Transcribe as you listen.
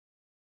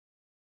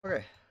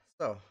Okay,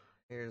 so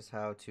here's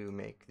how to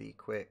make the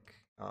quick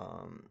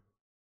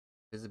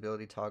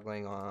visibility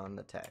toggling on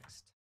the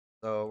text.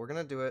 So we're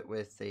gonna do it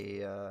with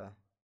the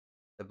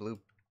blue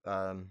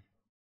um,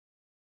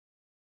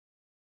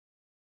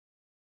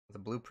 the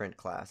blueprint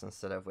class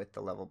instead of with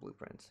the level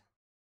blueprint.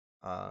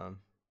 Um,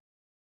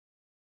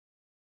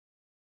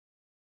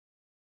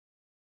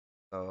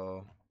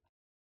 so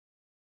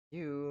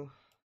you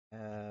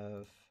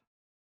have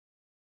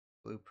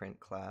blueprint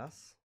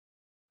class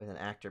with an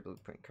actor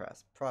blueprint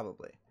class,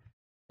 probably.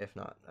 If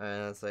not,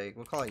 and it's like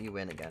we'll call it you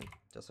win again,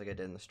 just like I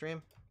did in the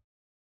stream.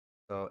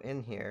 So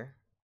in here,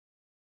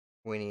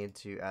 we need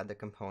to add the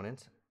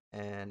component,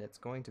 and it's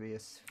going to be a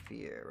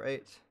sphere,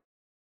 right?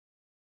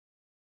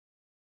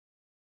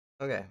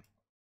 Okay.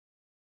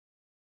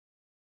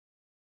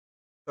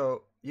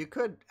 So you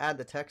could add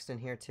the text in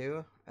here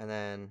too, and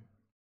then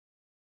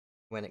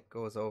when it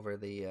goes over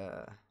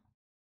the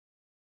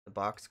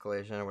box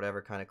collision or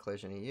whatever kind of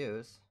collision you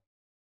use,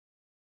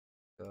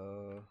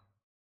 go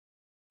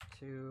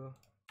 2,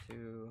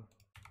 2,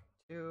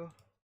 2.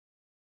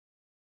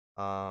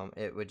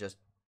 It would just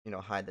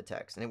hide the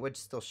text, and it would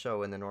still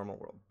show in the normal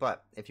world.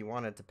 But if you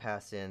wanted to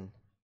pass in,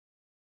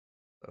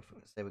 so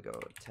if, say we go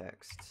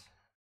text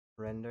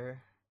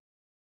render,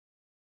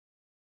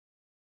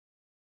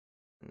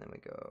 and then we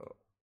go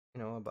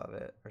above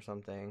it or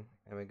something,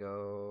 and we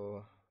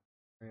go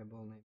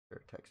variable maybe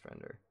or text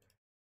render.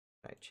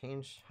 Can I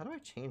change? How do I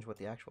change what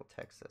the actual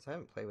text says? I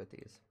haven't played with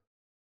these.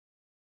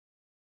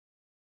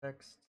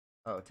 Text.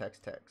 Oh,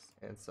 text.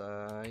 It's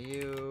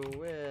you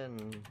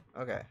win.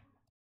 Okay.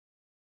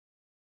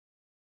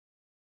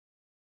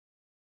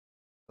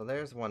 So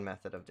there's one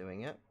method of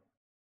doing it.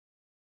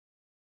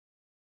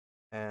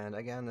 And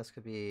again, this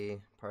could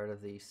be part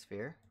of the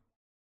sphere.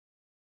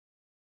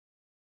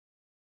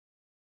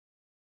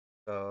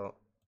 So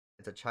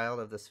it's a child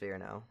of the sphere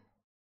now.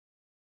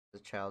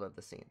 It's a child of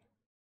the scene.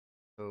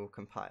 So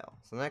compile.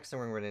 So the next thing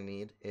we're going to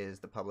need is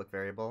the public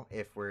variable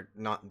if we're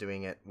not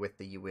doing it with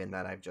the uwin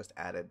that I've just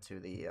added to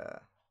the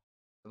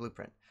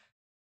blueprint.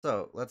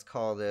 So let's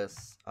call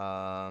this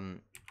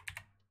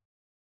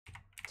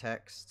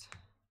text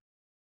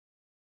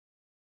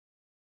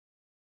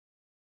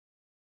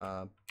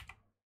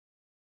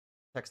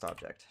text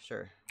object.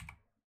 Sure.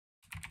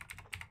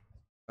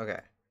 Okay.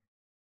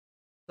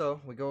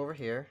 So we go over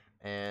here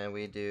and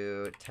we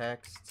do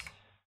text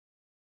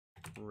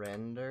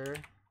render,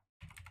 I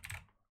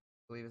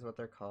believe is what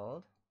they're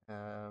called.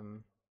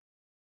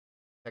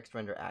 Text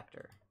render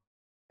actor.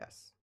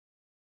 Yes.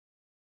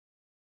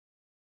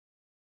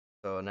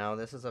 So now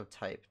this is of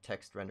type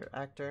text render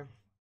actor.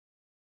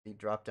 The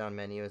drop down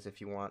menu is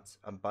if you want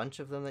a bunch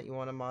of them that you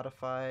want to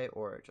modify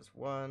or just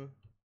one.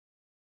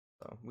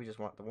 So we just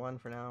want the one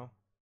for now.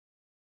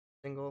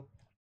 Single.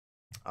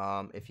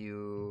 If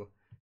you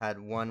had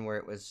one where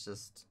it was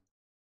just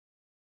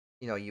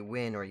you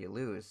win or you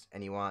lose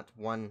and you want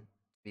one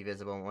to be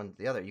visible and one to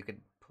the other, you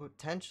could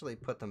potentially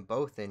put them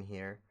both in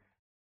here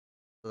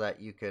so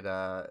that you could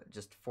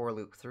just for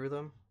loop through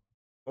them,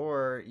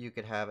 or you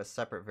could have a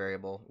separate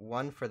variable,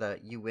 one for the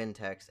you win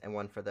text and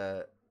one for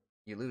the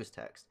you lose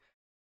text.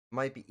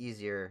 Might be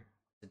easier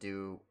to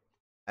do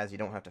as you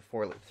don't have to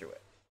for loop through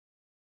it.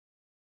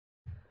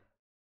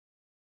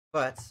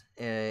 But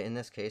in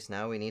this case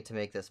now we need to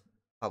make this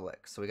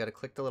public, so we got to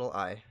click the little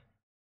I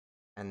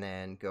and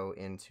then go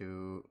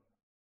into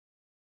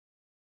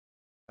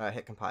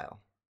hit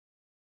compile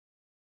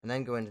and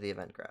then go into the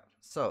event graph.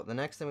 So the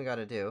next thing we got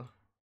to do,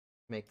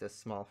 make this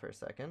small for a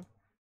second,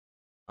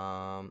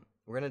 we're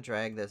going to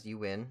drag this you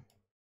win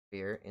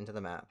sphere into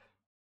the map.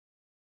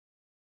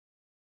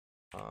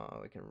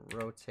 We can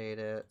rotate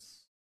it,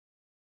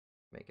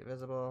 make it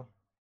visible.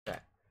 Okay.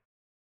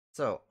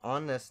 So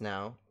on this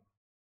now,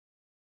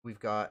 we've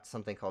got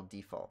something called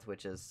default,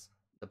 which is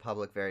the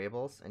public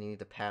variables, and you need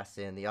to pass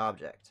in the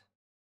object.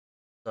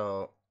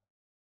 So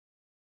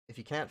if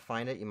you can't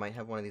find it, you might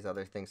have one of these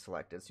other things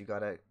selected. So you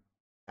gotta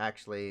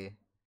actually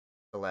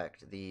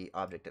select the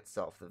object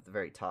itself at the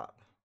very top.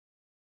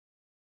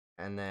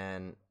 And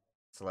then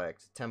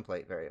select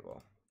template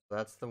variable. So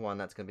that's the one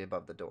that's gonna be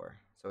above the door.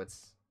 So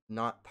it's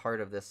not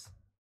part of this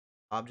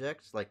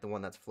object, like the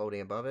one that's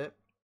floating above it,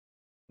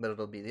 but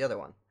it'll be the other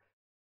one.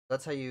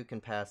 That's how you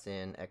can pass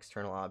in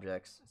external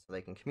objects so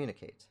they can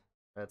communicate.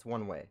 That's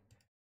one way.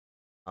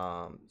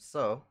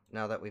 So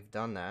now that we've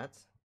done that,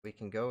 we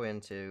can go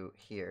into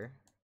here,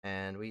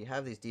 and we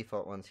have these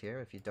default ones here.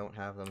 If you don't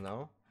have them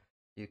though,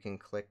 you can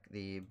click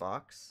the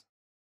box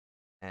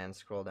and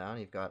scroll down.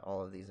 You've got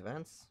all of these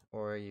events,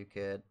 or you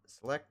could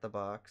select the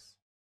box,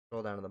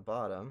 scroll down to the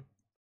bottom,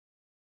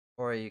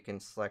 or you can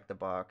select the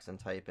box and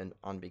type in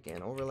on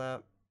begin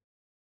overlap.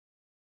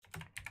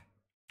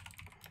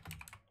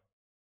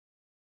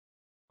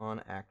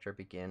 On actor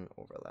begin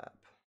overlap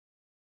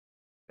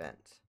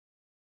event.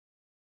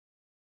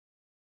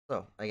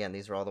 So again,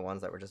 these are all the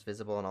ones that were just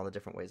visible and all the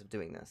different ways of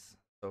doing this.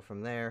 So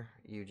from there,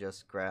 you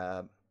just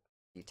grab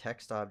the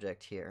text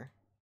object here.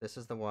 This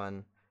is the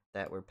one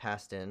that were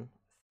passed in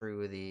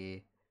through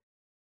the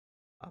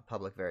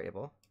public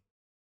variable.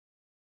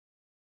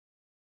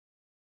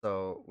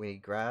 So we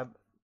grab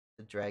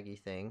the draggy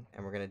thing,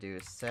 and we're going to do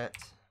set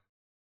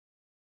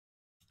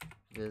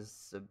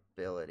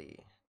visibility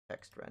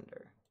text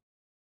render.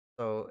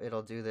 So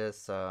it'll do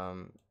this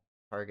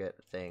target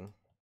thing,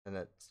 and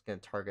it's going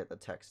to target the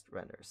text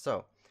render.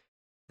 So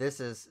this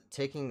is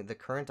taking the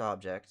current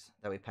object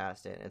that we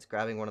passed in, it's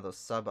grabbing one of those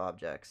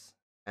sub-objects,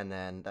 and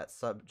then that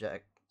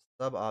sub-object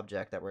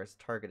that we're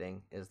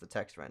targeting is the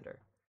text render.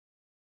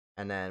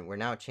 And then we're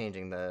now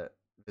changing the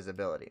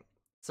visibility.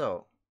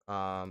 So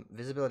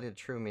visibility to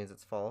true means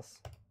it's false.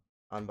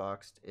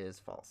 Unboxed is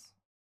false.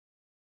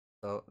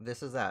 So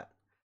this is that.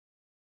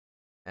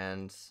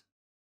 And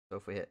so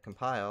if we hit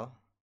compile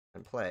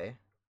and play,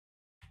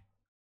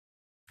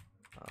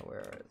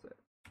 where is it?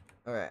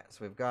 Alright, so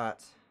we've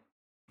got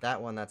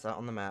that one that's out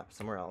on the map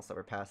somewhere else that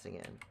we're passing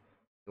in.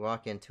 We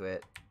walk into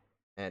it,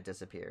 and it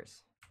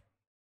disappears.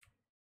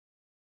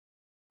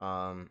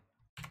 And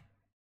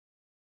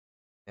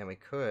we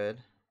could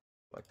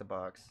select the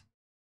box,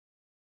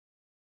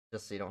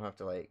 just so you don't have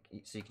to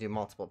so you can do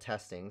multiple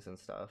testings and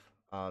stuff.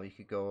 You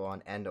could go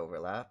on end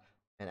overlap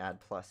and add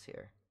plus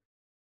here.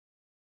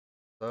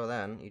 So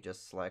then you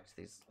just select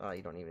these.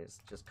 You don't even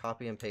just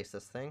copy and paste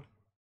this thing.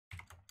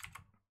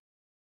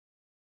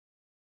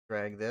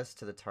 Drag this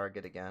to the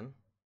target again.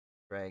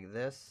 Drag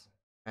this,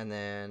 and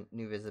then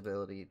new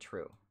visibility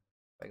true.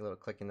 Like a little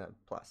clicking the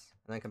plus,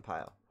 and then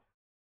compile.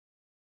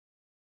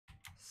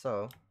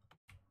 So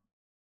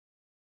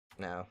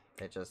now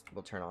it just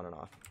will turn on and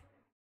off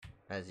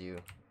as you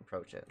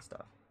approach it and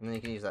stuff. And then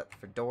you can use that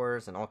for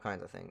doors and all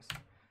kinds of things.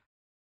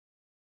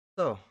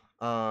 So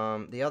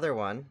the other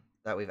one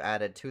that we've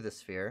added to the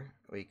sphere,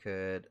 we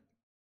could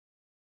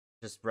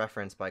just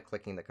reference by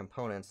clicking the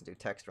components and do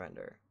text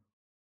render.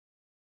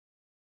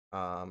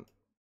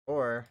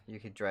 Or you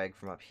could drag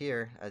from up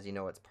here, as you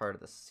know it's part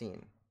of the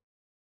scene.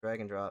 Drag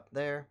and drop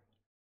there.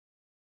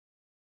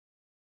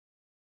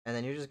 And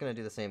then you're just going to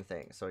do the same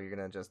thing. So you're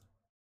going to just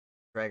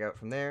drag out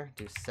from there,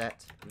 do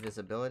set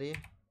visibility.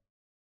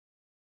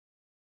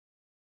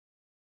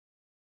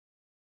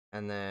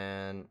 And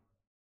then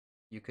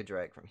you could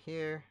drag from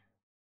here.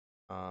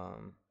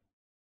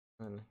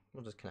 And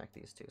we'll just connect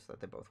these two so that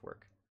they both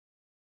work.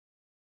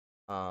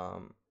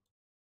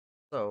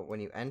 So when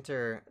you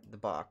enter the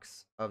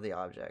box of the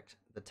object,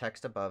 the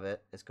text above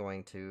it is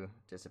going to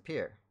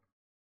disappear.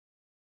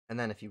 And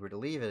then if you were to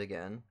leave it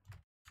again,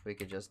 we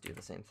could just do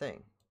the same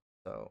thing.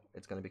 So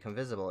it's going to become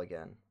visible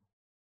again.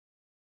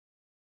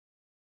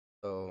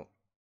 So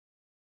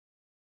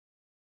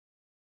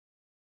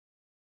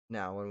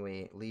now when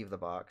we leave the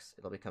box,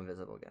 it'll become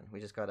visible again. We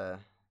just got to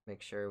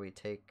make sure we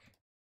take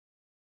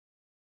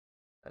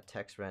a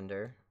text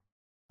render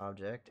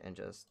object and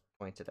just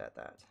point it at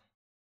that.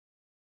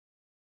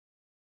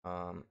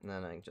 And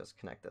then I can just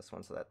connect this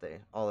one so that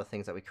all the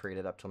things that we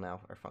created up till now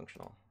are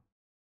functional.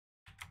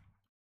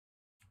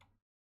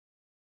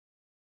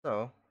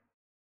 So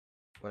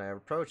when I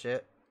approach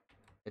it,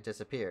 it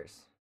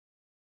disappears.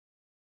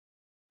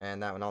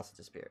 And that one also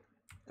disappeared.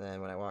 And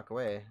then when I walk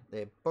away,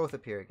 they both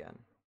appear again.